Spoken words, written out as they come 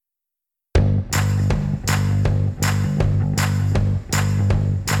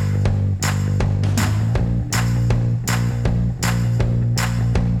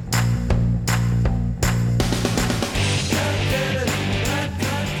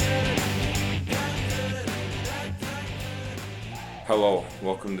Hello,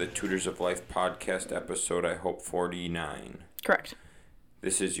 welcome to the Tutors of Life podcast episode, I hope 49. Correct.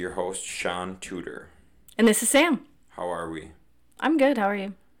 This is your host, Shaun Tudor. And this is Sam. How are we? I'm good. How are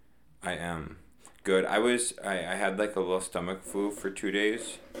you? I am good. I had like a little stomach flu for 2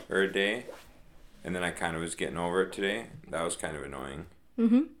 days, or a day, and then I kind of was getting over it today. That was kind of annoying.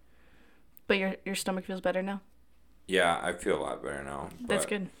 Mm-hmm. But your stomach feels better now? Yeah, I feel a lot better now. That's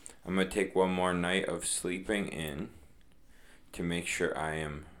good. I'm going to take one more night of sleeping in to make sure I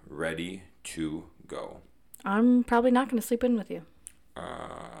am ready to go. I'm probably not going to sleep in with you.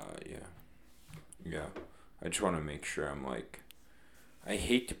 Yeah. I just want to make sure I'm like, I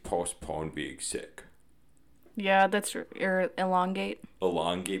hate to postpone being sick. Yeah, that's or elongate.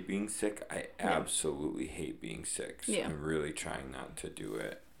 Elongate being sick. I absolutely hate being sick. So I'm really trying not to do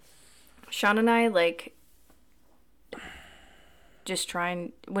it. Shaun and I, just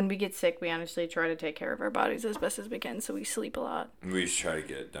trying, when we get sick, we honestly try to take care of our bodies as best as we can, so we sleep a lot. We just try to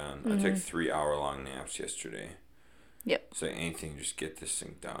get it done. I took 3-hour-long naps yesterday. Yep. So anything, just get this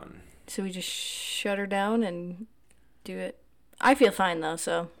thing done. So we just shut her down and do it. I feel fine, though,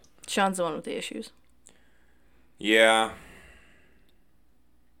 so Shaun's the one with the issues. Yeah.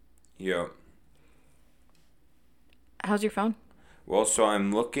 Yep. How's your phone? Well, so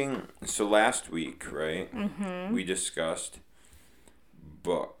I'm looking, so last week, right, we discussed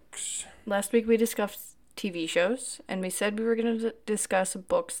books. Last week we discussed TV shows, and we said we were going to discuss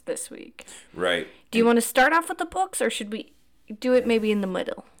books this week. Right. Do you want to start off with the books, or should we do it maybe in the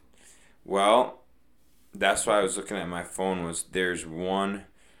middle? Well, that's why I was looking at my phone, was there's one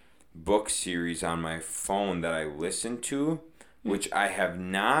book series on my phone that I listen to, which I have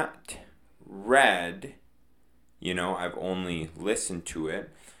not read. You know, I've only listened to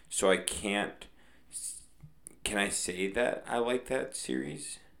it, so I can't. Can I say that I like that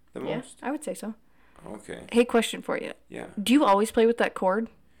series the most? I would say so. Okay. Hey, question for you. Yeah. Do you always play with that cord?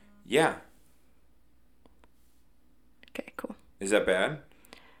 Yeah. Okay, cool. Is that bad?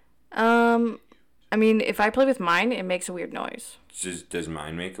 I mean, if I play with mine, it makes a weird noise. Does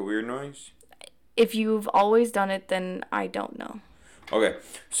mine make a weird noise? If you've always done it, then I don't know. Okay,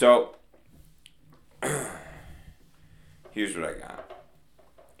 so here's what I got.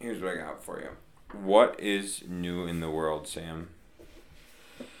 Here's what I got for you. What is new in the world, Sam?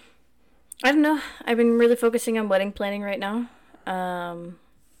 I don't know. I've been really focusing on wedding planning right now.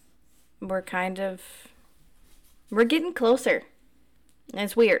 We're getting closer. And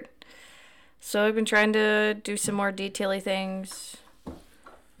it's weird. So I've been trying to do some more detail-y things,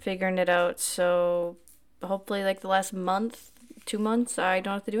 figuring it out. So hopefully, the last month, 2 months, I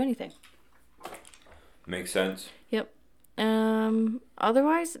don't have to do anything. Makes sense. Yep.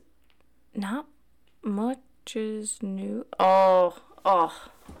 Otherwise, not much is new. Oh.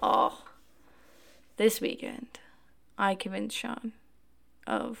 This weekend, I convinced Shaun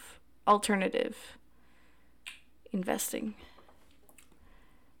of alternative investing.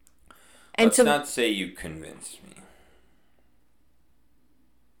 And Let's not say you convinced me.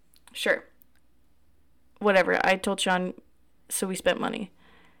 Sure. Whatever. I told Shaun, so we spent money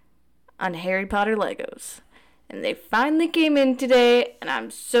on Harry Potter Legos. And they finally came in today, and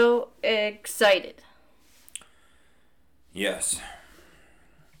I'm so excited. Yes.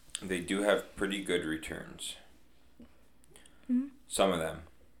 They do have pretty good returns. Mm-hmm. Some of them.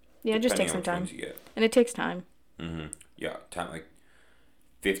 Yeah, it just takes some time. And it takes time. Mm-hmm. Yeah, time,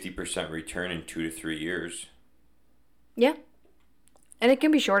 50% return in 2 to 3 years. Yeah. And it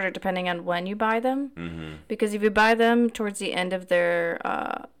can be shorter depending on when you buy them. Mm-hmm. Because if you buy them towards the end of their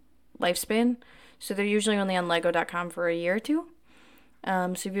lifespan, so they're usually only on Lego.com for a year or two.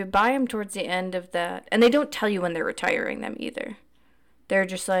 So if you buy them towards the end of that, and they don't tell you when they're retiring them either. They're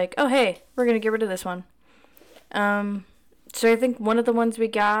just like, oh, hey, we're going to get rid of this one. So I think one of the ones we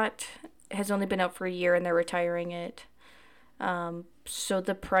got has only been out for a year and they're retiring it. So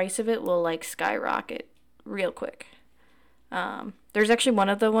the price of it will skyrocket real quick. There's actually one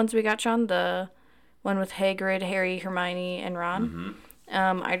of the ones we got, Shaun, the one with Hagrid, Harry, Hermione, and Ron. Mm-hmm.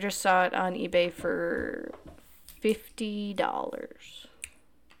 I just saw it on eBay for $50.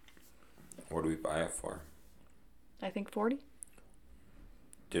 What do we buy it for? I think 40.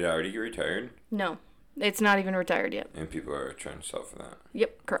 Did it already get retired? No, it's not even retired yet. And people are trying to sell for that.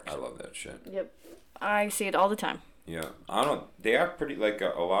 Yep, correct. I love that shit. Yep, I see it all the time. Yeah, I don't. They are pretty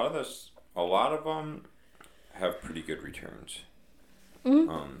a lot of them have pretty good returns.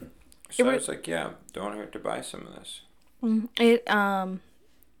 Mm-hmm. So I was don't hurt to buy some of this.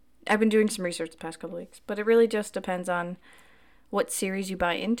 I've been doing some research the past couple weeks, but it really just depends on what series you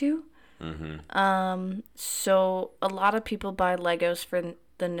buy into. Mm-hmm. So a lot of people buy Legos for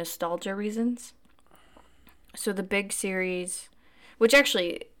the nostalgia reasons. So the big series, Which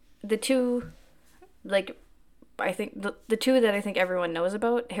actually, the two, like, I think the two that I think everyone knows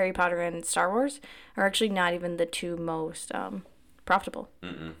about, Harry Potter and Star Wars, are actually not even the two most profitable.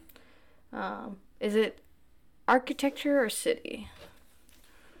 Mm-mm. Is it architecture or city?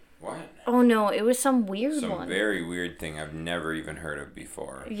 What? Oh no, it was some weird Some one. very weird thing I've never even heard of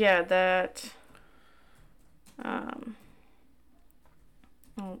before. Yeah, that. Oh,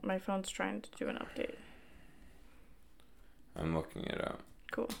 my phone's trying to do an update. I'm looking it up.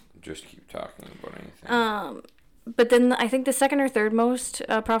 Cool. Just keep talking about anything. But then I think the second or third most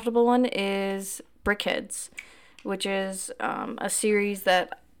profitable one is Brickheads, which is a series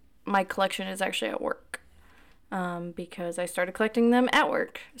that my collection is actually at work. Because I started collecting them at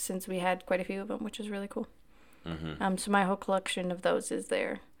work since we had quite a few of them, which is really cool. Mm-hmm. So my whole collection of those is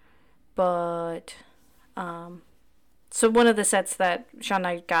there. But, so one of the sets that Shaun and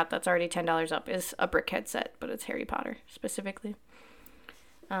I got that's already $10 up is a Brickhead set, but it's Harry Potter specifically.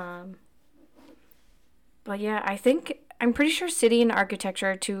 But yeah, I'm pretty sure city and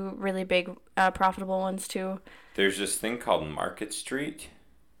architecture are two really big, profitable ones too. There's this thing called Market Street.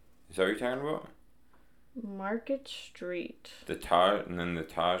 Is that what you're talking about? Market Street. The Taj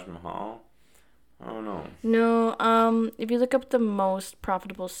Mahal. I don't know. No, if you look up the most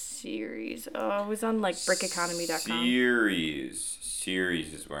profitable series, it was on like brickeconomy.com.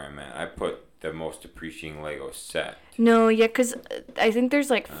 Series is where I'm at. I put the most appreciating Lego set. No, yeah, because I think there's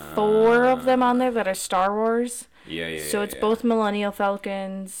like 4 of them on there that are Star Wars. Yeah. So it's both Millennial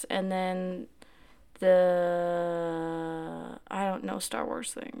Falcons and then I don't know Star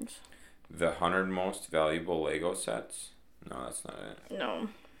Wars things. The 100 most valuable Lego sets? No, that's not it. No.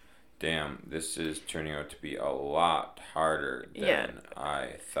 Damn, this is turning out to be a lot harder than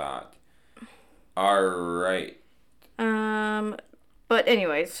I thought. Alright. But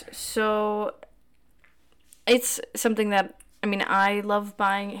anyways, so it's something that, I mean, I love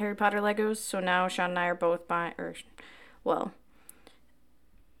buying Harry Potter Legos, so now Shaun and I are both Shaun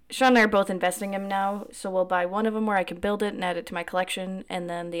and I are both investing in them now, so we'll buy one of them where I can build it and add it to my collection, and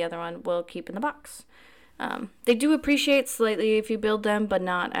then the other one we'll keep in the box. They do appreciate slightly if you build them, but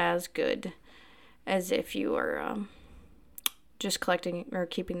not as good as if you are just collecting or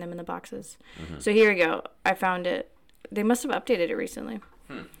keeping them in the boxes. Mm-hmm. So here we go. I found it. They must have updated it recently.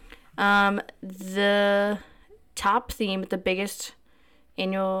 The top theme, the biggest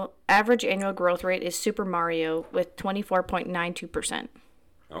average annual growth rate is Super Mario with 24.92%.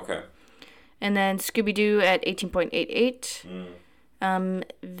 Okay. And then Scooby-Doo at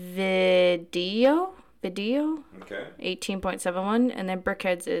 18.88. Video, okay, 18.71, and then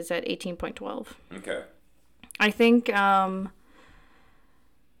Brickheads is at 18.12. Okay. I think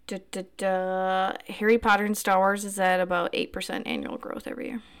Harry Potter and Star Wars is at about 8% annual growth every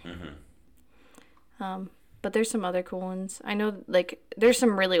year. But there's some other cool ones. I know, like, there's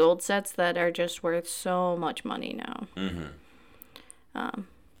some really old sets that are just worth so much money now. But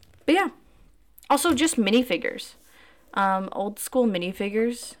yeah. Also, just minifigures. Old school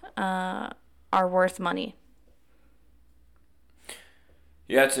minifigures are worth money.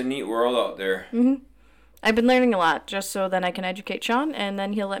 Yeah, it's a neat world out there. Mm-hmm. I've been learning a lot just so then I can educate Shaun, and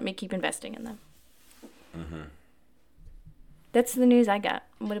then he'll let me keep investing in them. Mm-hmm. That's the news I got.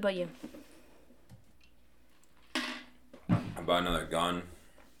 What about you? I bought another gun.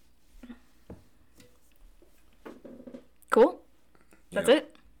 Cool. That's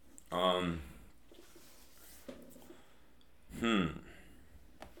it?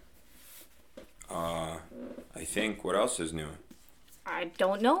 I think, what else is new? I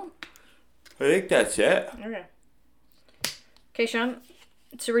don't know. I think that's it. Okay, Shaun.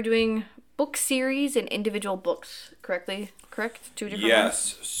 So we're doing book series and individual books, correct? 2 different ones?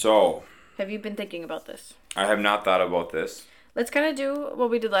 Yes, so. Have you been thinking about this? I have not thought about this. Let's kind of do what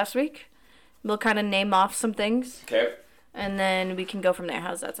we did last week. We'll kind of name off some things. Okay. And then we can go from there.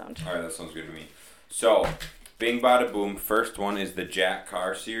 How's that sound? Alright, that sounds good to me. So, Bing Bada Boom. First one is the Jack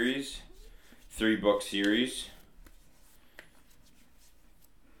Carr series. 3-book series.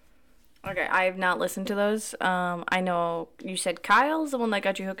 Okay, I have not listened to those. I know you said Kyle's the one that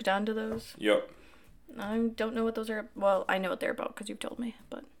got you hooked onto those. Yep. I don't know what those are. Well, I know what they're about because you've told me,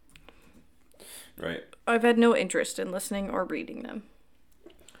 but Right. I've had no interest in listening or reading them.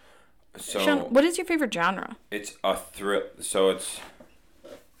 So, Shaun, what is your favorite genre? It's a thrill. So it's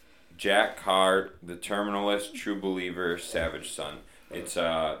Jack Carr, The Terminalist, True Believer, Savage Son. It's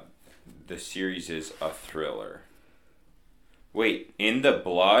the series is a thriller. Wait, In the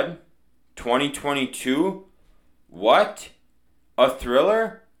Blood, 2022. What? A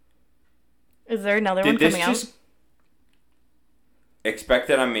thriller? Is there another one coming out?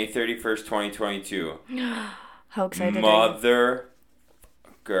 Expected on May 31st, 2022. How excited Mother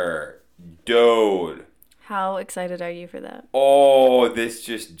Fucker. Dude. How excited are you for that? Oh, this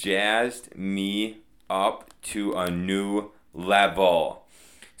just jazzed me up to a new level.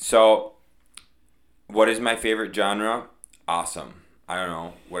 So, what is my favorite genre? Awesome. I don't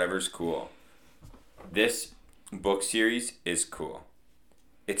know. Whatever's cool. This book series is cool.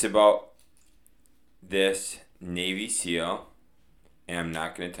 It's about this Navy SEAL, and I'm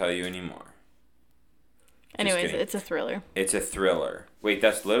not going to tell you anymore. Anyways, it's a thriller. It's a thriller. Wait,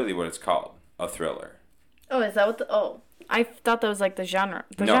 that's literally what it's called. A thriller. Oh, is that what the... Oh, I thought that was like the genre.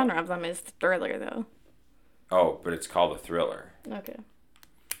 The genre of them is thriller, though. Oh, but it's called a thriller. Okay.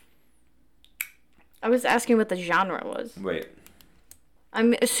 I was asking what the genre was. Wait.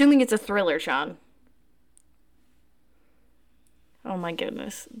 I'm assuming it's a thriller, Sean. Oh my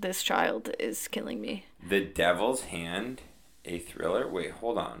goodness. This child is killing me. The Devil's Hand, a thriller? Wait,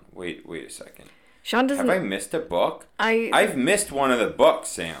 hold on. Wait a second. Sean doesn't... Have I missed a book? I've missed one of the books,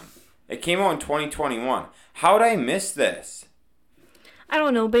 Sam. It came out in 2021. How'd I miss this? I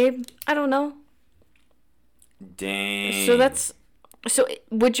don't know, babe. I don't know. Dang. So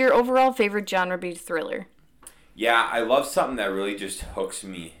would your overall favorite genre be thriller? Yeah, I love something that really just hooks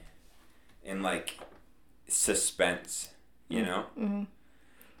me in, like, suspense, you know? Mm-hmm.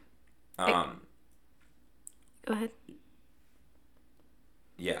 Go ahead.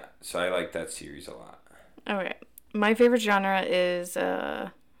 Yeah, so I like that series a lot. Okay. My favorite genre is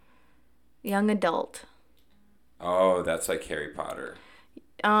young adult. Oh, that's like Harry Potter.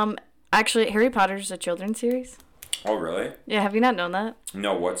 Actually, Harry Potter's a children's series. Oh, really? Yeah, have you not known that?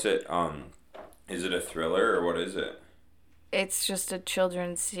 No, what's it? Is it a thriller or what is it? It's just a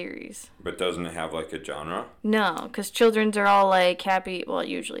children's series. But doesn't it have like a genre? No, because children's are all like happy. Well,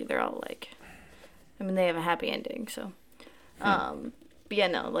 usually they're all like, I mean, they have a happy ending. So, but yeah,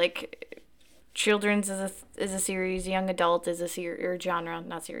 no, like children's is a series. Young adult is a series or genre,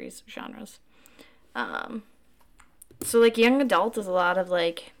 not series, genres. So like young adult is a lot of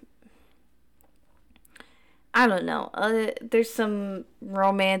like, I don't know. There's some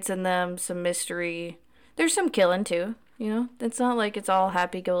romance in them, some mystery. There's some killing too. You know, it's not like it's all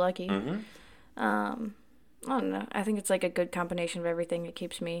happy-go-lucky. Mm-hmm. I don't know. I think it's like a good combination of everything. It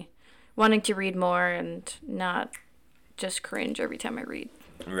keeps me wanting to read more and not just cringe every time I read.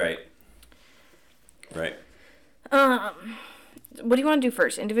 Right. What do you want to do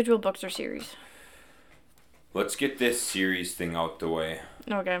first? Individual books or series? Let's get this series thing out the way.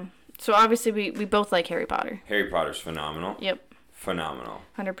 Okay. So obviously we both like Harry Potter. Harry Potter's phenomenal. Yep. Phenomenal.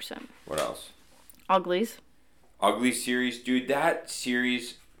 100%. What else? Uglies. Ugly series, dude. That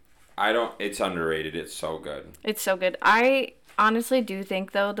series, it's underrated. It's so good. It's so good. I honestly do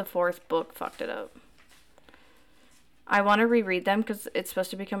think, though, the fourth book fucked it up. I want to reread them because it's supposed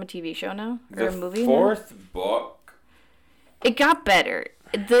to become a TV show now. Or a movie The fourth book? It got better.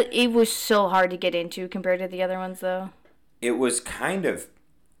 It was so hard to get into compared to the other ones, though. It was kind of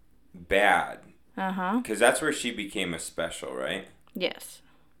bad. Uh-huh. Because that's where she became a special, right? Yes.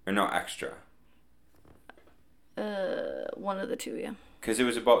 Or no, extra. One of the two, yeah. Because it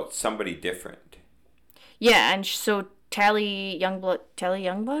was about somebody different. Yeah, and so Tally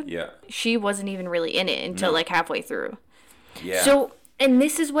Youngblood? Yeah. She wasn't even really in it until like halfway through. Yeah. So, and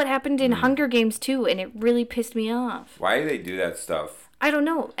this is what happened in Hunger Games too, and it really pissed me off. Why do they do that stuff? I don't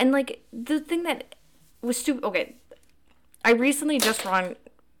know. And like the thing that was stupid. Okay, I recently just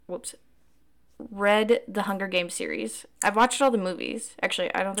read the Hunger Games series. I've watched all the movies.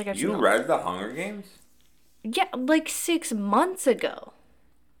 Actually, I don't think I've seen. You read the Hunger Games? Yeah, like 6 months ago.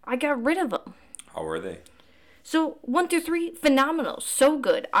 I got rid of them. How were they? So 1 through 3, phenomenal, so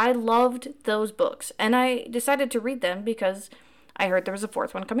good. I loved those books, and I decided to read them because I heard there was a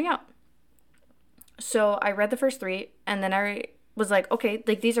fourth one coming out. So I read the first 3, and then I was like, okay,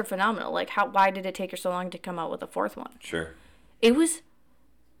 like these are phenomenal. Like, why did it take her so long to come out with a fourth one? Sure.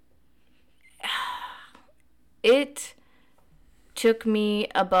 It took me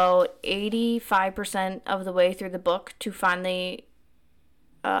about 85% of the way through the book to finally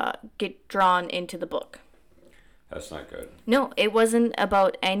get drawn into the book. That's not good. No, it wasn't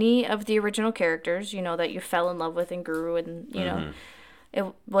about any of the original characters, you know, that you fell in love with and grew and, you know. It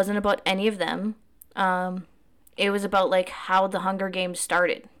wasn't about any of them. It was about, like, how the Hunger Games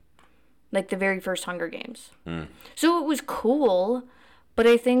started. Like, the very first Hunger Games. So it was cool, but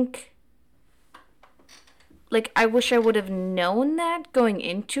I think, like, I wish I would have known that going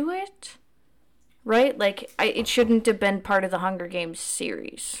into it. Right? Like, it shouldn't have been part of the Hunger Games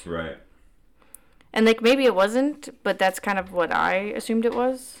series. Right. And, like, maybe it wasn't, but that's kind of what I assumed it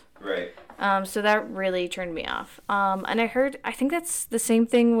was. Right. So that really turned me off. And I think that's the same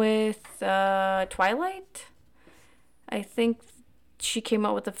thing with Twilight. I think she came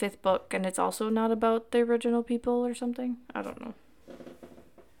out with a 5th book, and it's also not about the original people or something. I don't know.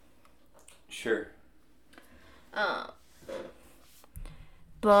 Sure.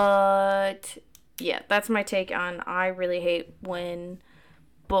 But yeah, that's my take on. I really hate when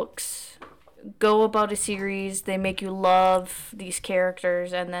books go about a series, they make you love these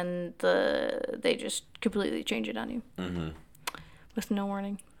characters, and then they just completely change it on you. Mm-hmm. With no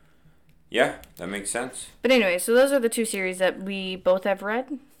warning. Yeah, that makes sense. But anyway, so those are the 2 series that we both have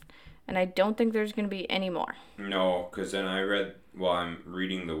read, and I don't think there's going to be any more. No, because then I'm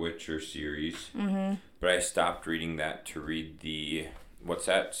reading the Witcher series, but I stopped reading that to read what's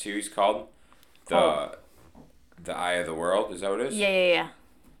that series called? The Eye of the World, is that what it is? Yeah.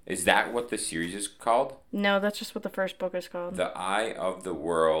 Is that what the series is called? No, that's just what the first book is called. The Eye of the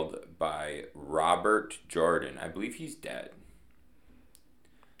World by Robert Jordan. I believe he's dead.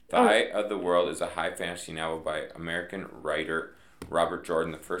 The Eye of the World is a high fantasy novel by American writer Robert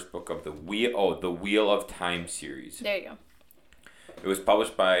Jordan, the first book of the Wheel of Time series. There you go. It was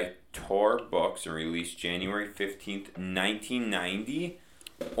published by Tor Books and released January 15th, 1990.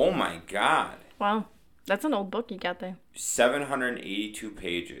 Oh my god. Wow. That's an old book you got there. 782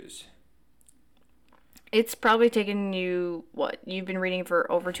 pages. It's probably taken you, what, you've been reading for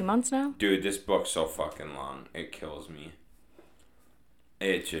over 2 months now? Dude, this book's so fucking long. It kills me.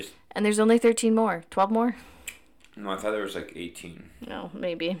 It just... And there's only 13 more. 12 more? No, I thought there was like 18. No,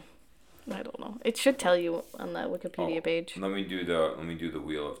 maybe. I don't know. It should tell you on that Wikipedia page. Let me do the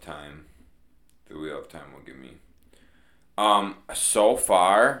Wheel of Time. The Wheel of Time will give me... So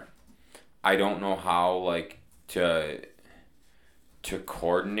far, I don't know how, like, to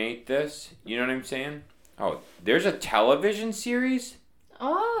coordinate this. You know what I'm saying? Oh, there's a television series?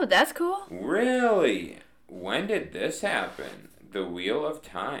 Oh, that's cool. Really? When did this happen? The Wheel of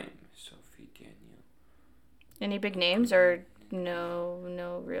Time. Sophie Danielle. Any big names or no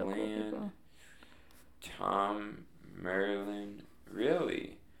real cool people? Tom, Marilyn,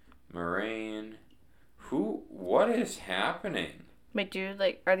 really? Moraine. What is happening? Wait, dude,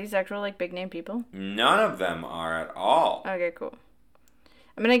 like, are these actual, like, big name people? None of them are at all. Okay, cool.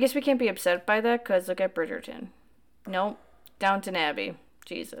 I mean, I guess we can't be upset by that, because look at Bridgerton. Nope. Downton Abbey.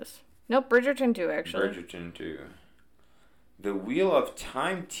 Jesus. Nope, Bridgerton too, actually. Bridgerton too. The Wheel of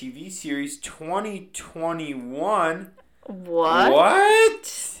Time TV series 2021.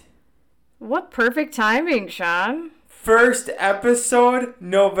 What? What perfect timing, Sean. First episode,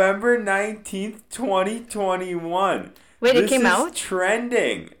 November 19th, 2021. Wait, it came out? This is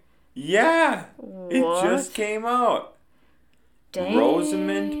trending. Yeah. What? It just came out. Dang.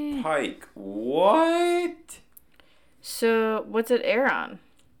 Rosamund Pike. What? So, what's it air on?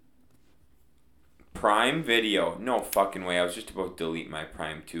 Prime Video. No fucking way. I was just about to delete my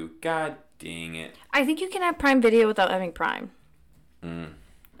Prime too. God dang it. I think you can have Prime Video without having Prime.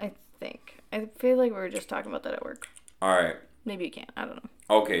 I think. I feel like we were just talking about that at work. Alright. Maybe you can't. I don't know.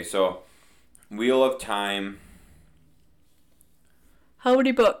 Okay, so Wheel of Time. How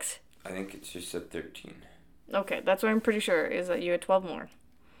many books? I think it's just at 13. Okay, that's what I'm pretty sure, is that you had 12 more.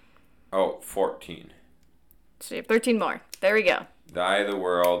 Oh, 14. So you have 13 more. There we go. The Eye of the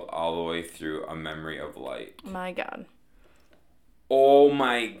World all the way through A Memory of Light. My God. Oh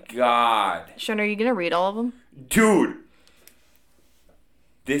my God. Sean, are you going to read all of them? Dude!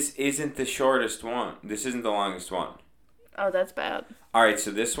 This isn't the shortest one. This isn't the longest one. Oh, that's bad. Alright, so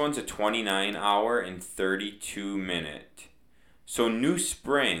this one's a 29-hour and 32-minute. So New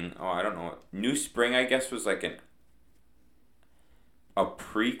Spring, I don't know. New Spring, I guess, was like a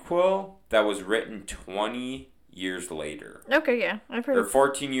prequel that was written 20 years later. Okay, yeah. I've heard Or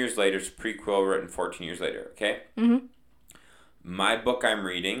 14 years later. It's a prequel written 14 years later, okay? Mm-hmm. My book I'm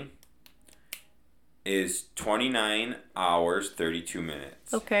reading is 29 hours, 32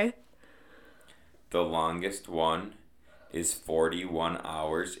 minutes. Okay. The longest one is 41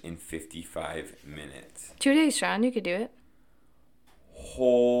 hours and 55 minutes. 2 days, Sean. You could do it.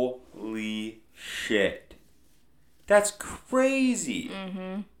 Holy shit. That's crazy.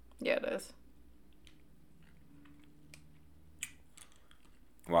 Mm-hmm. Yeah, it is.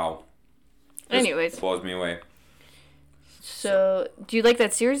 Wow. Anyways. Blows me away. So, do you like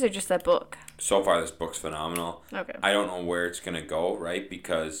that series or just that book? So far, this book's phenomenal. Okay. I don't know where it's going to go, right?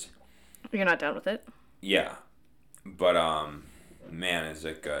 Because... You're not done with it? Yeah. But, man, is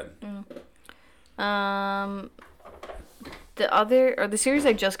it good. The series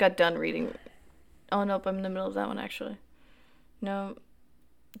I just got done reading. Oh, nope, I'm in the middle of that one, actually. No.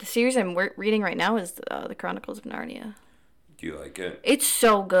 The series I'm reading right now is The Chronicles of Narnia. Do you like it? It's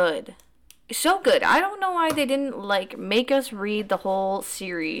so good. So good. I don't know why they didn't, make us read the whole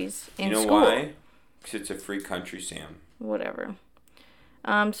series in school. You know why? Because it's a free country, Sam. Whatever.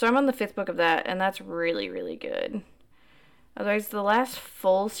 So I'm on the 5th book of that, and that's really, really good. Otherwise, the last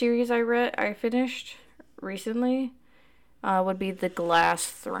full series I finished recently, would be The Glass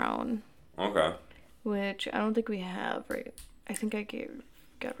Throne. Okay. Which I don't think we have, right? I think I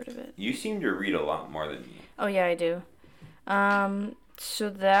got rid of it. You seem to read a lot more than me. Oh, yeah, I do. So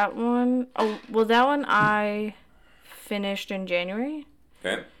that one... Oh, well, that one I finished in January.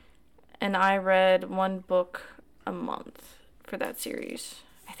 Okay. And I read one book a month for that series.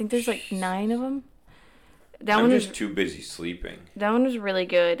 I think there's like 9 of them. I'm just too busy sleeping. That one was really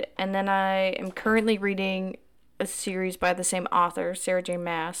good. And then I am currently reading a series by the same author, Sarah J.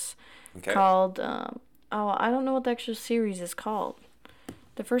 Maas, called... I don't know what the actual series is called.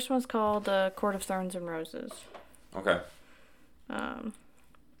 The first one's called Court of Thorns and Roses. Okay.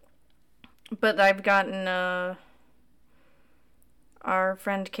 But I've gotten our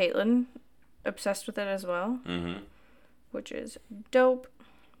friend Caitlin obsessed with it as well. Mm-hmm. Which is dope.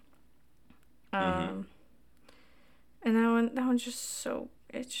 And that one's just so...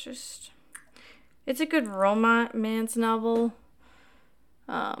 It's a good romance novel.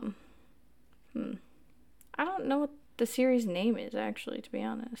 I don't know what the series name is, actually, to be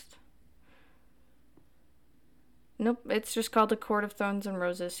honest. Nope, it's just called the Court of Thorns and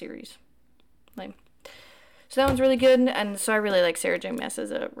Roses series. Lame. So that one's really good, and so I really like Sarah J. Maas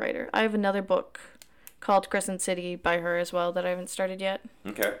as a writer. I have another book called Crescent City by her as well that I haven't started yet.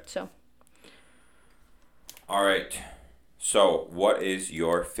 Okay. So. All right. So, what is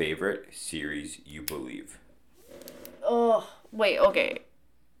your favorite series you believe? Oh, wait, okay.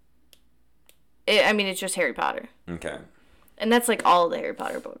 It's just Harry Potter. Okay. And that's like all of the Harry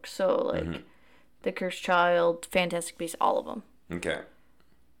Potter books. So, like, The Cursed Child, Fantastic Beasts, all of them. Okay.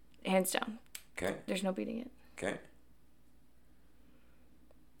 Hands down. Okay. There's no beating it. Okay.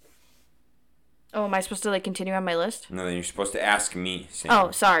 Oh, am I supposed to, like, continue on my list? No, then you're supposed to ask me, Sam.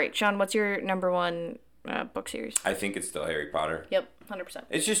 Oh, sorry. Sean, what's your number one book series? I think it's still Harry Potter. Yep, 100%.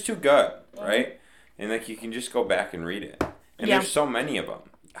 It's just too good, right? And, like, you can just go back and read it. And there's so many of them.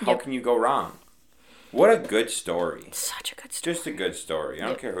 How can you go wrong? What a good story. Such a good story. Just a good story. I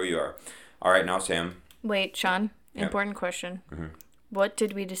don't care who you are. All right, now, Sam. Wait, Sean, important question. Mm-hmm. What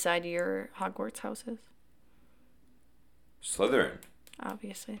did we decide your Hogwarts house is? Slytherin.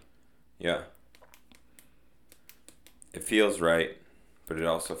 Obviously. Yeah. It feels right, but it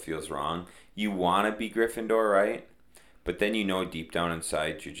also feels wrong. You want to be Gryffindor, right? But then you know deep down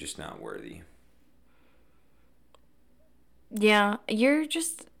inside you're just not worthy. Yeah, you're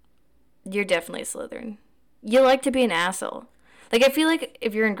definitely a Slytherin. You like to be an asshole. Like, I feel like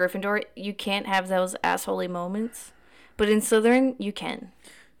if you're in Gryffindor, you can't have those assholey moments. But in Slytherin, you can.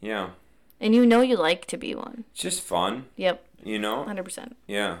 Yeah. And you know you like to be one. It's just fun. Yep. You know? 100%.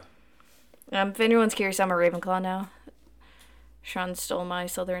 Yeah. If anyone's curious, I'm a Ravenclaw now. Sean stole my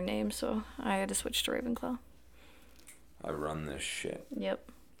Slytherin name, so I had to switch to Ravenclaw. I run this shit.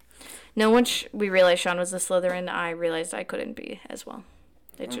 Yep. No, once we realized Sean was a Slytherin, I realized I couldn't be as well.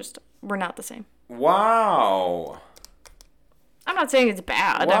 It's just, we're not the same. Wow. I'm not saying it's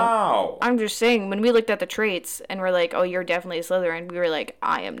bad. Wow. I'm just saying, when we looked at the traits and we're like, oh, you're definitely a Slytherin, we were like,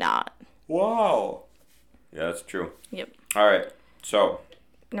 I am not. Wow. Yeah, that's true. Yep. All right. So.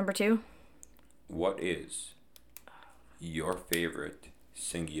 Number 2. What is your favorite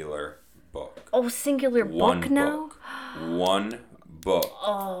singular book? Oh, singular book now? One book.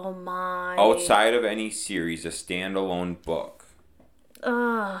 Oh, my. Outside of any series, a standalone book.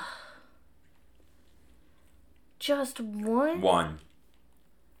 Just one? One.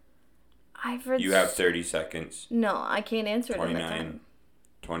 I've read... You have 30 seconds. No, I can't answer it in that 29, time.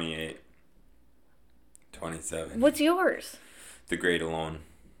 28, 27. What's yours? The Great Alone.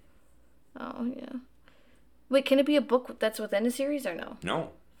 Oh, yeah. Wait, can it be a book that's within a series or no?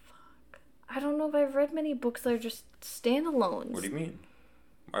 No. Fuck. I don't know if I've read many books that are just standalones. What do you mean?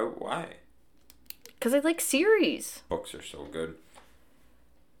 Why? Because I like series. Books are so good.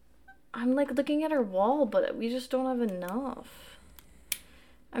 I'm like looking at our wall, but we just don't have enough.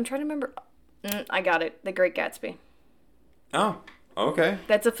 I'm trying to remember. I got it. The Great Gatsby. Oh, okay.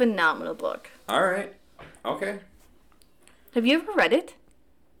 That's a phenomenal book. All right. Okay. Have you ever read it?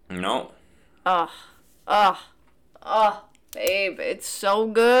 No. Babe, it's so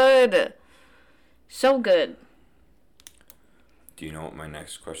good. So good. Do you know what my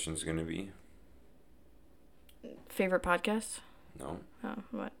next question is going to be? Favorite podcast? No. Oh,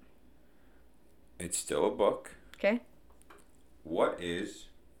 what? It's still a book. Okay. What is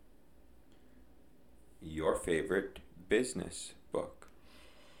your favorite business book?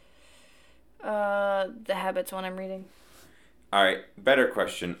 The Habits one I'm reading. All right, better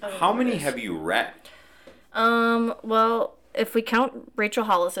question. How many have you read? Well, if we count Rachel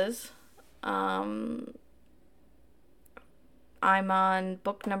Hollis's, I'm on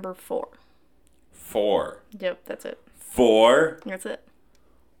book number 4. 4. Yep, that's it. 4? That's it.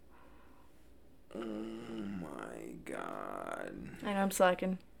 Oh my god. I know I'm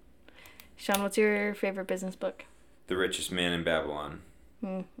slacking. Shaun, what's your favorite business book? The Richest Man in Babylon.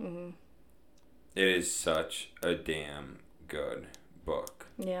 Mm-hmm. It is such a damn good book.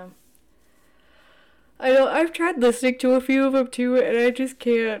 Yeah. I know, I've tried listening to a few of them too, and I just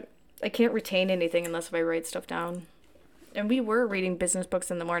can't. I can't retain anything unless I write stuff down. And we were reading business books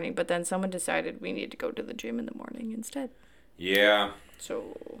in the morning, but then someone decided we need to go to the gym in the morning instead. Yeah.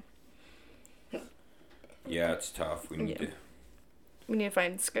 So. Yeah, it's tough. We need to. We need to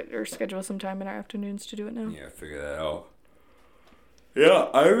find or schedule some time in our afternoons to do it now. Yeah, figure that out. Yeah,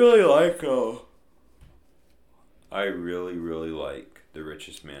 I really like. I really, really like The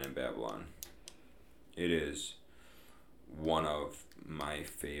Richest Man in Babylon. It is one of my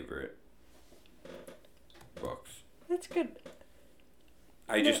favorite books. That's good.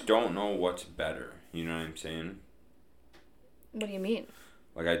 I just don't know what's better. You know what I'm saying? What do you mean?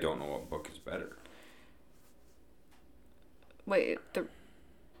 Like, I don't know what book is better. Wait,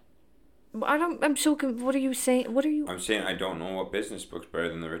 I'm so what are you saying? I'm saying I don't know what business book's better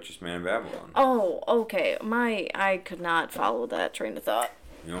than The Richest Man in Babylon. Oh, okay. I could not follow that train of thought.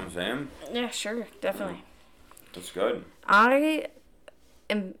 You know what I'm saying? Yeah, sure. Definitely. That's good. I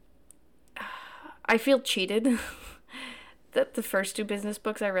feel cheated that the first 2 business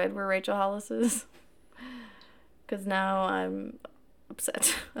books I read were Rachel Hollis's. Because now I'm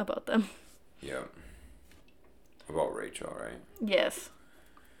upset about them. Yeah. About Rachel, right? Yes.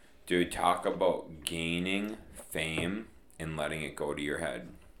 Dude, talk about gaining fame and letting it go to your head.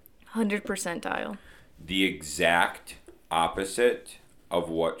 100% dial. The exact opposite of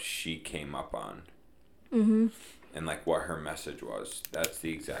what she came up on. Mm-hmm. And like what her message was. That's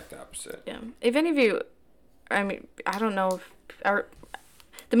the exact opposite. Yeah. If any of you, I mean, I don't know if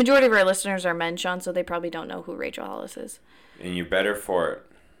the majority of our listeners are men, Shaun, so they probably don't know who Rachel Hollis is. And you're better for it.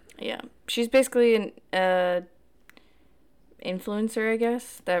 Yeah. She's basically an influencer, I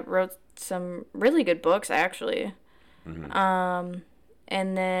guess, that wrote some really good books, actually. Mm-hmm.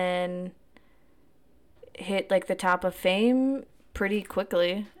 And then hit like the top of fame pretty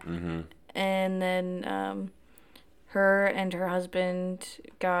quickly. Mm-hmm. And then her and her husband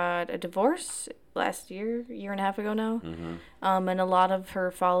got a divorce last year and a half ago now. Mm-hmm. And a lot of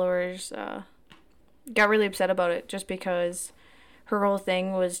her followers got really upset about it just because her whole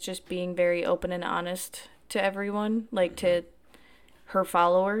thing was just being very open and honest to everyone, like to her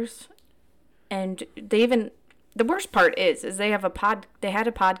followers. And they even, the worst part is they had a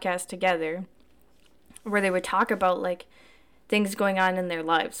podcast together where they would talk about like things going on in their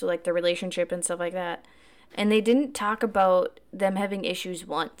lives, so like their relationship and stuff like that. And they didn't talk about them having issues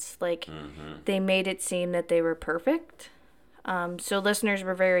once. Like, they made it seem that they were perfect. So listeners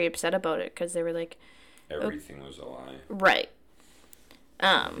were very upset about it because they were like... Everything was a lie. Right.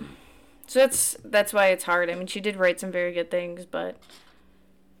 So that's why it's hard. I mean, she did write some very good things, but...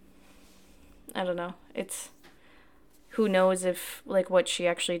 I don't know. It's... Who knows if, like, what she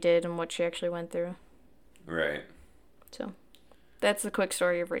actually did and what she actually went through. Right. So, that's the quick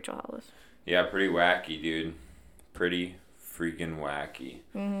story of Rachel Hollis. Yeah, pretty wacky, dude. Pretty freaking wacky.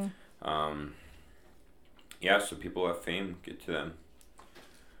 Mm-hmm. Yeah, so people have fame. Get to them.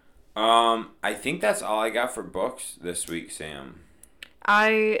 I think that's all I got for books this week, Sam.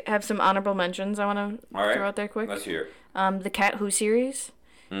 I have some honorable mentions I want to throw out there quick. Let's hear it. The Cat Who series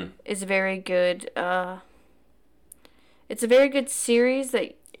is a very good... it's a very good series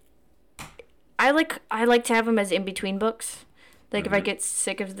that... I like to have them as in-between books. Like, if I get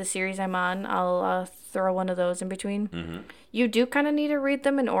sick of the series I'm on, I'll throw one of those in between. Mm-hmm. You do kind of need to read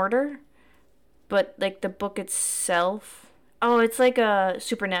them in order. But, like, the book itself... Oh, it's like a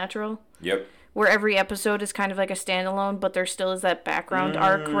Supernatural. Yep. Where every episode is kind of like a standalone, but there still is that background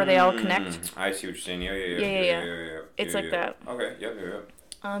arc where they all connect. I see what you're saying. Yeah. It's like that. Okay, yep.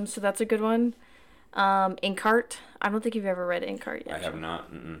 So that's a good one. Inkheart. I don't think you've ever read Inkheart yet. I have not.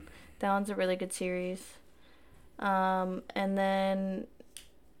 That one's a really good series. And then...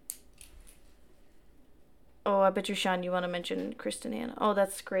 Oh, I bet you, Shaun, you want to mention Kristen Hanna. Oh,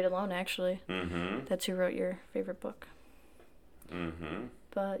 that's Great Alone, actually. Mm-hmm. That's who wrote your favorite book. Mm-hmm.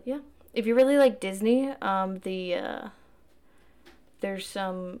 But, yeah. If you really like Disney, there's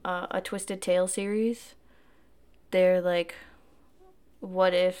some, a Twisted Tale series. They're like,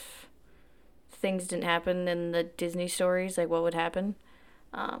 what if things didn't happen in the Disney stories? Like, what would happen?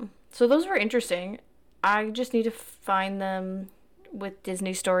 So those were interesting. I just need to find them with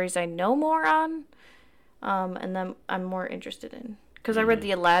Disney stories I know more on. And then I'm more interested in. Because I read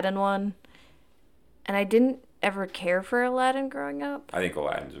the Aladdin one, and I didn't ever care for Aladdin growing up. I think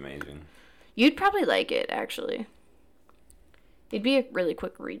Aladdin's amazing. You'd probably like it, actually. It'd be a really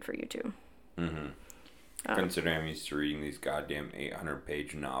quick read for you, too. Mm-hmm. Considering I'm used to reading these goddamn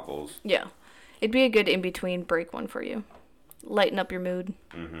 800-page novels. Yeah. It'd be a good in-between break one for you. Lighten up your mood.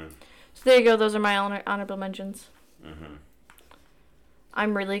 Mm-hmm. So there you go. Those are my honorable mentions. Mm-hmm.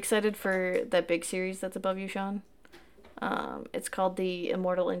 I'm really excited for that big series that's above you, Sean. It's called The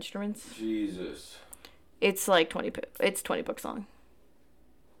Immortal Instruments. Jesus. It's like 20 books long.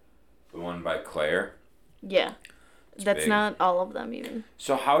 The one by Claire? Yeah. That's big. not all of them even.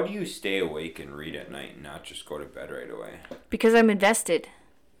 So how do you stay awake and read at night and not just go to bed right away? Because I'm invested.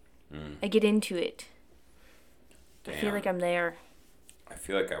 I get into it. Damn. I feel like I'm there. I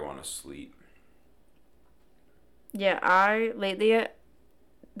feel like I want to sleep. Yeah, lately,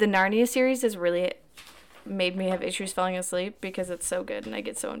 the Narnia series has really made me have issues falling asleep because it's so good and I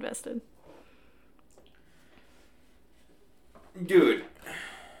get so invested. Dude,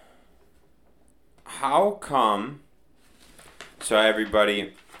 how come? So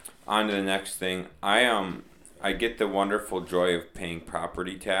everybody, on to the next thing. I get the wonderful joy of paying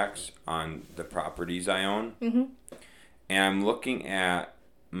property tax on the properties I own. Mm-hmm. And I'm looking at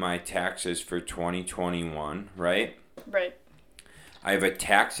my taxes for 2021, right? Right. I have a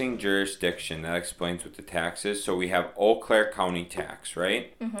taxing jurisdiction that explains what the tax is. So we have Eau Claire County tax,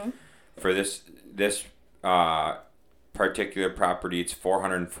 right? Mm-hmm. For this particular property, it's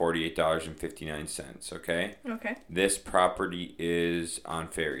 $448.59, okay? Okay. This property is on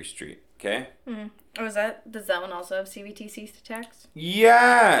Ferry Street, okay? Mm-hmm. Oh, does that one also have CVTC tax?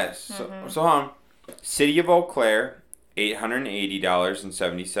 Yes! Mm-hmm. So hold on. City of Eau Claire,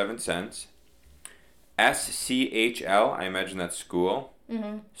 $880.77. SCHL, I imagine that's school.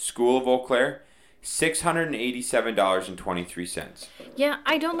 Mm-hmm. School of Eau Claire, $687.23. Yeah,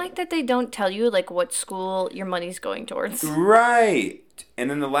 I don't like that they don't tell you like what school your money's going towards. Right. And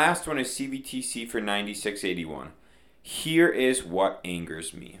then the last one is CVTC for $96.81. Here is what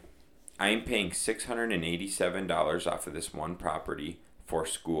angers me. I am paying $687 off of this one property for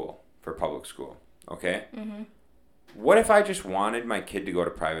school, for public school. Okay? Mm-hmm. What if I just wanted my kid to go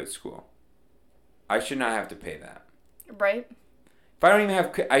to private school? I should not have to pay that. Right. If I don't even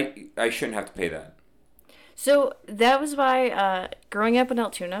have, I shouldn't have to pay that. So that was why growing up in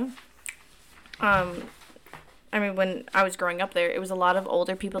Altoona, when I was growing up there, it was a lot of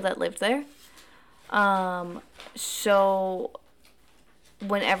older people that lived there. So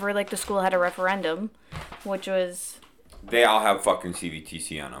whenever like the school had a referendum, which was... They all have fucking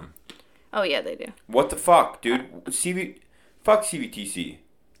CVTC on them. Oh yeah, they do. What the fuck, dude? Fuck CVTC.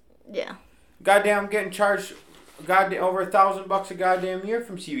 Yeah. Goddamn, getting charged over $1,000 a goddamn year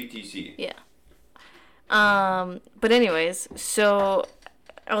from CVTC. Yeah. But anyways, so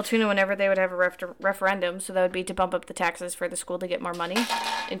Altoona, whenever they would have a referendum, so that would be to bump up the taxes for the school to get more money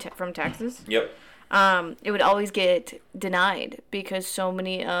from taxes. Yep. It would always get denied because so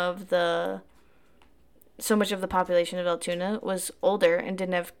much of the population of Altoona was older and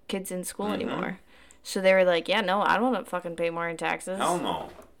didn't have kids in school anymore. So they were like, yeah, no, I don't want to fucking pay more in taxes. Hell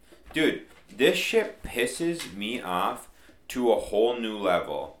no. Dude, this shit pisses me off to a whole new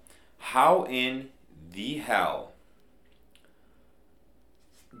level. How in the hell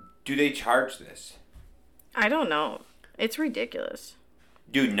do they charge this? I don't know. It's ridiculous.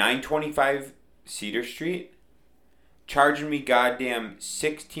 Dude, 925 Cedar Street charging me goddamn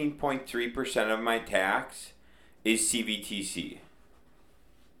 16.3% of my tax is CVTC.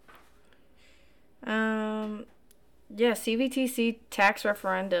 Yeah, CVTC tax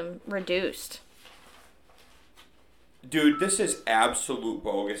referendum reduced. Dude, this is absolute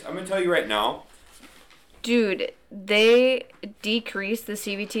bogus. I'm going to tell you right now. Dude, they decreased the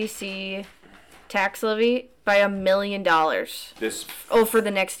CVTC tax levy by $1 million. For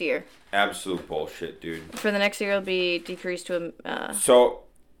the next year. Absolute bullshit, dude. For the next year, it'll be decreased to So,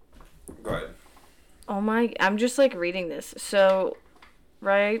 go ahead. Oh my, I'm just like reading this. So,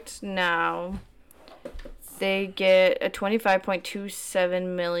 right now, they get a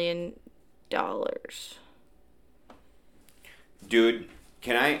 $25.27 million. Dude,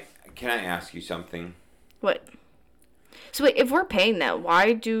 can I ask you something? What? So wait, if we're paying that,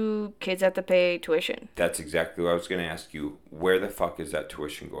 why do kids have to pay tuition? That's exactly what I was going to ask you. Where the fuck is that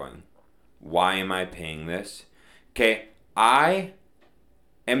tuition going? Why am I paying this? Okay, I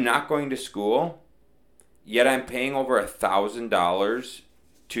am not going to school, yet I'm paying over $1,000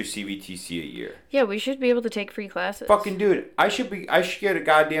 to CVTC a year. Yeah, we should be able to take free classes. Fucking dude, I should get a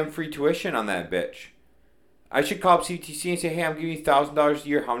goddamn free tuition on that bitch. I should call up CVTC and say, hey, I'm giving you $1,000 a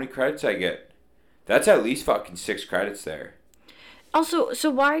year. How many credits I get? That's at least fucking 6 credits there. Also, so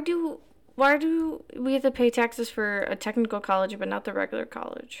why do we have to pay taxes for a technical college but not the regular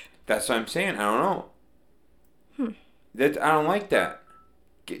college? That's what I'm saying. I don't know. I don't like that.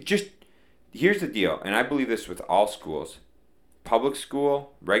 Just here's the deal, and I believe this with all schools, public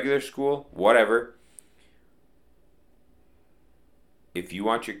school, regular school, whatever. If you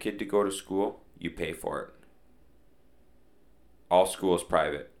want your kid to go to school, you pay for it. All school is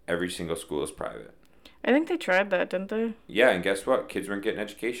private. Every single school is private. I think they tried that, didn't they? Yeah, and guess what? Kids weren't getting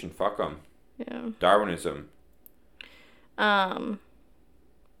education. Fuck them. Yeah. Darwinism.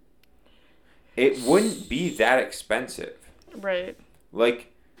 It wouldn't be that expensive. Right.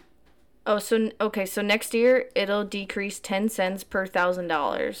 Like. Oh, so next year it'll decrease 10 cents per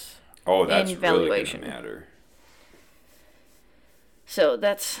 $1,000. Oh, that's really gonna matter. So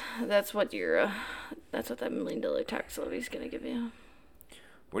that's what your that's what that $1 million tax levy is gonna give you.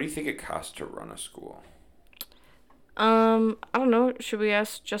 What do you think it costs to run a school? I don't know. Should we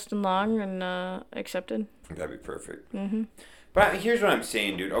ask Justin Long and accepted? That'd be perfect. Mm-hmm. But here's what I'm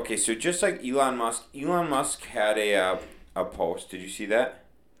saying, dude. Okay, so just like Elon Musk had a post. Did you see that?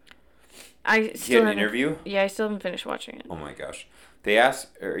 He had an interview? Yeah, I still haven't finished watching it. Oh my gosh. They asked,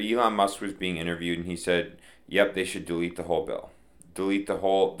 Elon Musk was being interviewed, and he said, yep, they should delete the whole bill. Delete the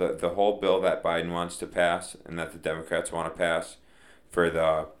whole bill that Biden wants to pass and that the Democrats want to pass for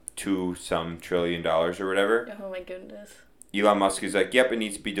the $2 trillion or whatever. Oh my goodness. Elon Musk is like, yep, it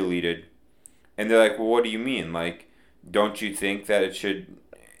needs to be deleted. And they're like, well, what do you mean? Like, don't you think that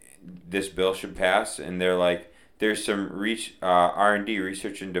this bill should pass? And they're like, there's some R&D,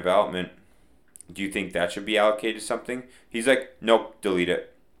 research and development. Do you think that should be allocated to something? He's like, nope, delete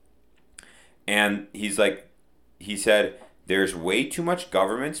it. And he said, there's way too much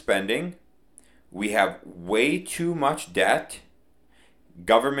government spending. We have way too much debt.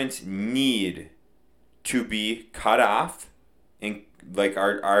 Governments need to be cut off, and like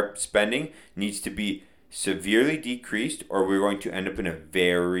our spending needs to be severely decreased, or we're going to end up in a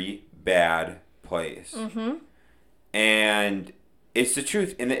very bad place. Mm-hmm. And it's the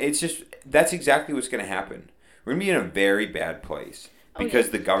truth, and that's exactly what's going to happen. We're going to be in a very bad place because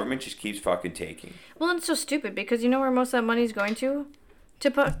the government just keeps fucking taking. Well, it's so stupid because you know where most of that money's going to?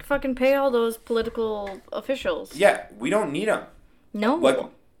 To fucking pay all those political officials. Yeah, we don't need them. No. Like,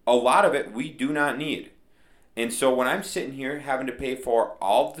 a lot of it we do not need. And so when I'm sitting here having to pay for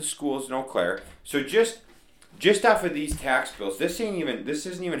all of the schools in Eau Claire, so just off of these tax bills, this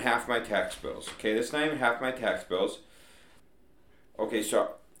isn't even half my tax bills. Okay, this is not even half my tax bills. Okay,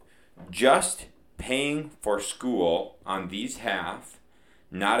 so just paying for school on these half,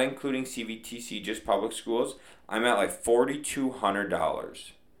 not including CVTC, just public schools, I'm at like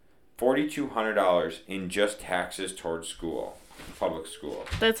 $4,200. $4,200 in just taxes towards school. Public school.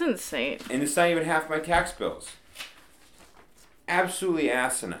 That's insane. And it's not even half my tax bills. Absolutely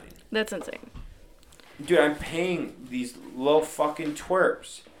asinine. That's insane. Dude, I'm paying these little fucking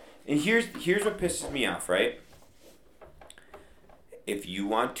twerps. And here's what pisses me off, right? If you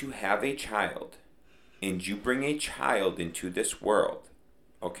want to have a child and you bring a child into this world,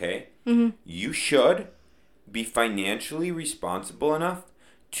 okay? Mm-hmm. You should be financially responsible enough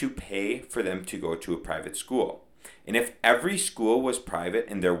to pay for them to go to a private school. And if every school was private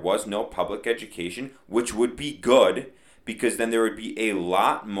and there was no public education, which would be good, because then there would be a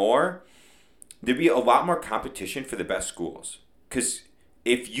lot more competition for the best schools. Because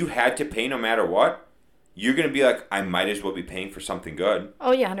if you had to pay no matter what, you're going to be like, I might as well be paying for something good.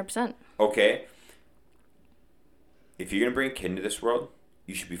 Oh, yeah, 100%. Okay? If you're going to bring a kid into this world,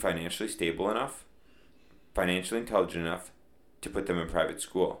 you should be financially stable enough, financially intelligent enough, to put them in private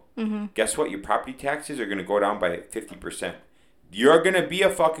school. Mm-hmm. Guess what? Your property taxes are going to go down by 50%. You're going to be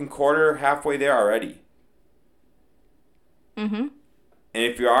a fucking quarter, halfway there already. Mm-hmm. And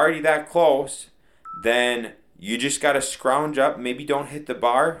if you're already that close, then you just got to scrounge up. Maybe don't hit the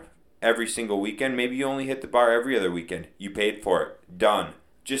bar every single weekend. Maybe you only hit the bar every other weekend. You paid for it. Done.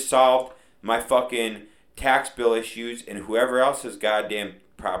 Just solved my fucking tax bill issues, and whoever else's goddamn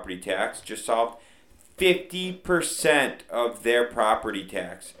property tax just solved 50% of their property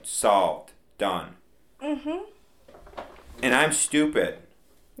tax. Solved. Done. Mm-hmm. And I'm stupid.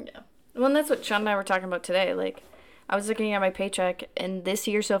 Yeah. Well, and that's what Shaun and I were talking about today. Like, I was looking at my paycheck, and this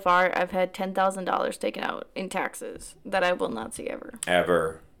year so far, I've had $10,000 taken out in taxes that I will not see ever.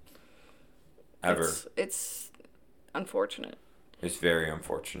 Ever. It's unfortunate. It's very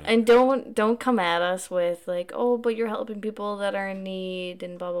unfortunate. And don't come at us with like, oh, but you're helping people that are in need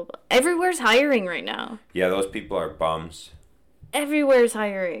and blah, blah, blah. Everywhere's hiring right now. Yeah, those people are bums. Everywhere's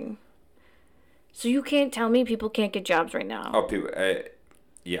hiring. So you can't tell me people can't get jobs right now. Oh, people,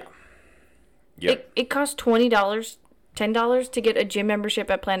 yeah. Yep. It costs $20, $10 to get a gym membership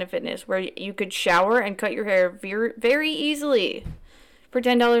at Planet Fitness where you could shower and cut your hair very, very easily for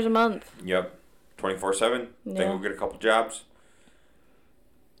 $10 a month. Yep. 24/7. Yeah. Then go get a couple jobs.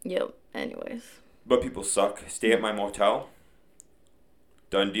 Yep. Anyways. But people suck. Stay at my motel.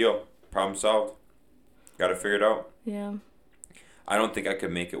 Done deal. Problem solved. Got it figured out. Yeah. I don't think I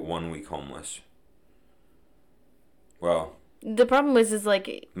could make it 1 week homeless. Well, The problem is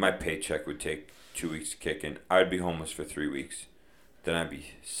like... my paycheck would take 2 weeks to kick in. I'd be homeless for 3 weeks. Then I'd be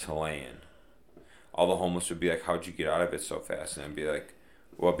slaying. All the homeless would be like, how'd you get out of it so fast? And I'd be like,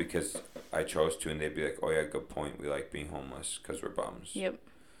 well, because I chose to. And they'd be like, oh yeah, good point. We like being homeless because we're bums. Yep.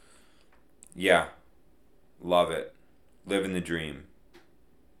 Yeah. Love it. Living the dream.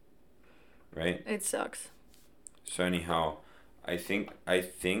 Right? It sucks. So anyhow, I think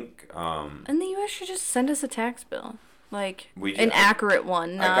And the U.S. should just send us a tax bill. Like, We an ju- accurate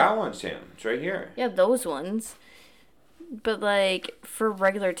one. I Not, got one, Sam. It's right here. yeah, those ones. But, like, for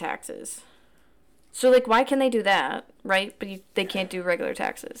regular taxes. So, like, why can they do that, right? But they can't do regular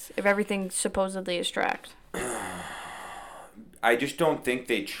taxes if everything supposedly is tracked. I just don't think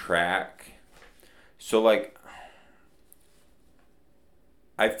they track. So, like,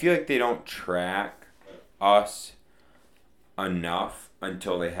 I feel like they don't track us enough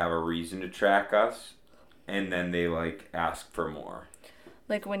until they have a reason to track us. And then they, like, ask for more.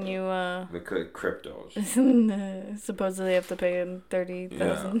 Like when you, The cryptos. supposedly have to pay in $30,000.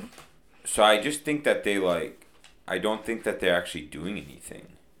 Yeah. So I just think that they, like, I don't think that they're actually doing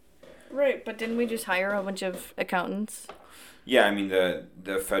anything. Right, but didn't we just hire a bunch of accountants? Yeah, I mean,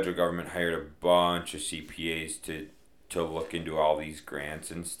 the federal government hired a bunch of CPAs to look into all these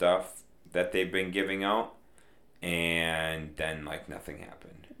grants and stuff that they've been giving out. And then, like, nothing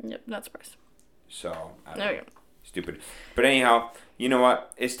happened. Yep, not surprised. So, I don't There know. you go. Stupid. But anyhow, you know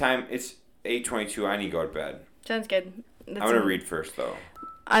what? It's time. It's 8:22. I need to go to bed. Sounds good. I'm going to read first, though.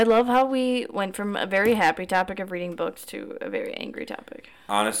 I love how we went from a very happy topic of reading books to a very angry topic.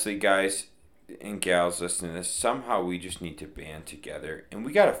 Honestly, guys and gals listening to this, somehow we just need to band together. And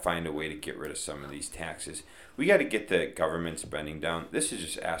we got to find a way to get rid of some of these taxes. We got to get the government spending down. This is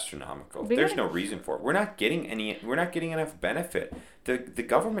just astronomical. There's no reason for it. We're not getting enough benefit. The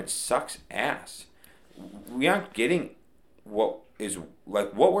government sucks ass. We aren't getting what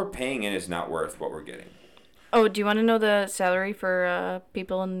we're paying in is not worth what we're getting. Oh, do you want to know the salary for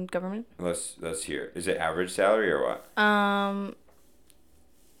people in government? Let's hear. Is it average salary or what?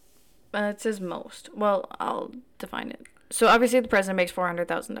 It says most. Well, I'll define it. So obviously the president makes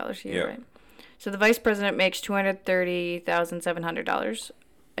 $400,000 a year, Yep. right? So the vice president makes $230,700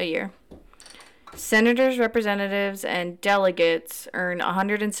 a year. Senators, representatives, and delegates earn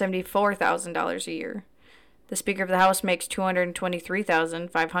 $174,000 a year. The Speaker of the House makes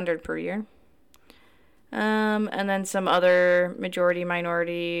 $223,500 per year. And then some other majority,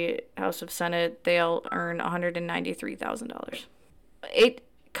 minority, House of Senate, they'll earn $193,000. It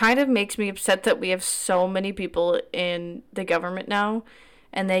kind of makes me upset that we have so many people in the government now,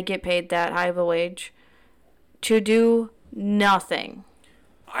 and they get paid that high of a wage to do nothing.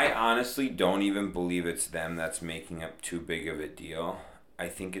 I honestly don't even believe it's them that's making up too big of a deal. I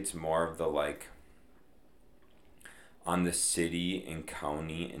think it's more of the, like, on the city and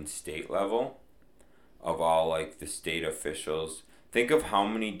county and state level of all, like, the state officials. Think of how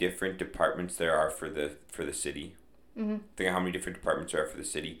many different departments there are for the city. Mm-hmm. Think of how many different departments there are for the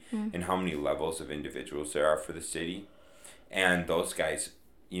city, and how many levels of individuals there are for the city. And those guys,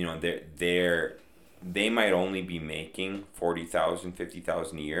 you know, they might only be making $40,000,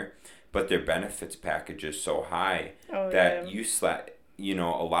 $50,000 a year, but their benefits package is so high that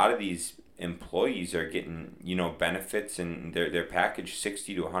a lot of these employees are getting, you know, benefits and their package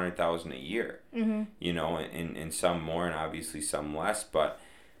 $60,000 to $100,000 a year. Mm-hmm. You know, and some more and obviously some less, but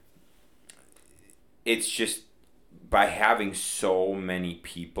it's just by having so many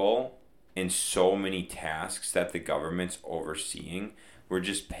people and so many tasks that the government's overseeing, we're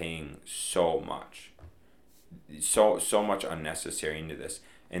just paying so much unnecessary into this.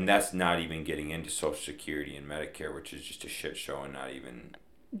 And that's not even getting into Social Security and Medicare, which is just a shit show and not even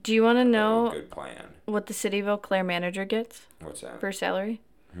Do you want to know a good plan. what the City of Eau Claire manager gets What's that? for salary?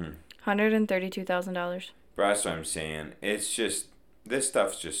 $132,000. But that's what I'm saying. It's just, this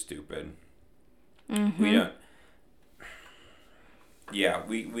stuff's just stupid. Mm-hmm. We don't. Yeah,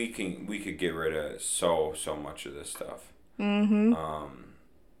 we could get rid of so much of this stuff. Mm-hmm.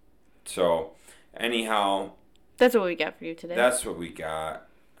 So anyhow, That's what we got for you today. that's what we got.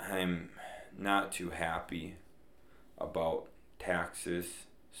 I'm not too happy about taxes,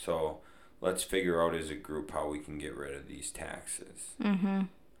 so let's figure out as a group how we can get rid of these taxes. Mm-hmm.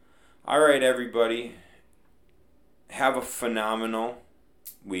 All right, everybody. Have a phenomenal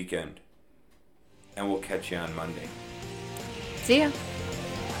weekend. And we'll catch you on Monday. See ya.